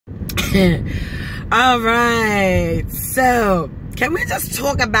All right, so can we just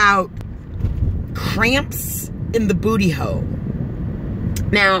talk about cramps in the booty hole?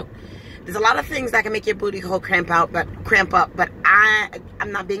 Now, there's a lot of things that can make your booty hole cramp up, but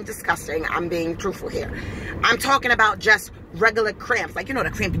I'm not being disgusting. I'm being truthful here. I'm talking about just regular cramps, like, you know, the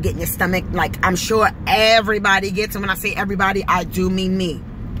cramp you get in your stomach. Like, I'm sure everybody gets, and when I say everybody, I do mean me.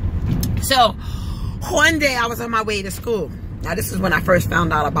 So one day I was on my way to school. Now, this is when I first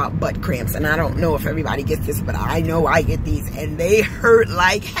found out about butt cramps, and I don't know if everybody gets this, but I know I get these, and they hurt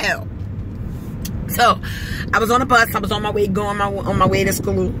like hell. So I was on a bus. I was on my way, on my way to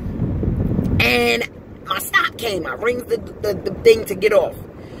school, and my stop came. I rings the thing to get off.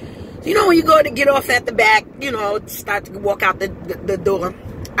 So, you know, when you go to get off at the back, you know, start to walk out the door,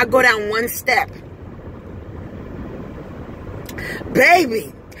 I go down one step.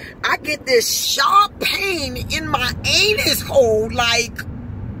 Baby, I get this sharp pain in my anus hole, like,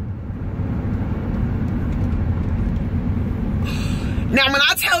 now when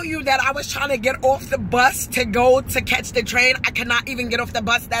I tell you that I was trying to get off the bus to go to catch the train, I could not even get off the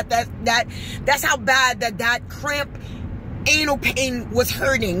bus. That's how bad that cramp anal pain was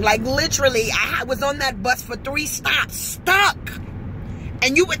hurting. Like, literally, I was on that bus for 3 stops, stuck.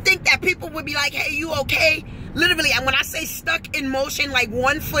 And you would think that people would be like, hey, you okay? Literally, and when I say stuck in motion, like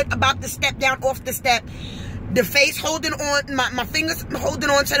 1 foot about to step down off the step, the face holding on, my fingers holding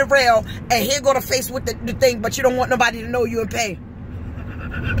on to the rail, and here go the face with the thing, but you don't want nobody to know you in pain.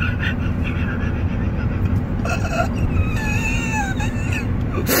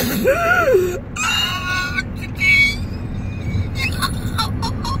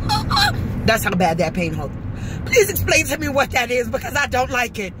 That's how bad that pain hurt. Please explain to me what that is, because I don't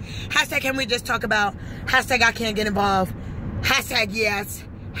like it. Hashtag can we just talk about? Hashtag I can't get involved. Hashtag yes.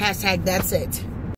 Hashtag that's it.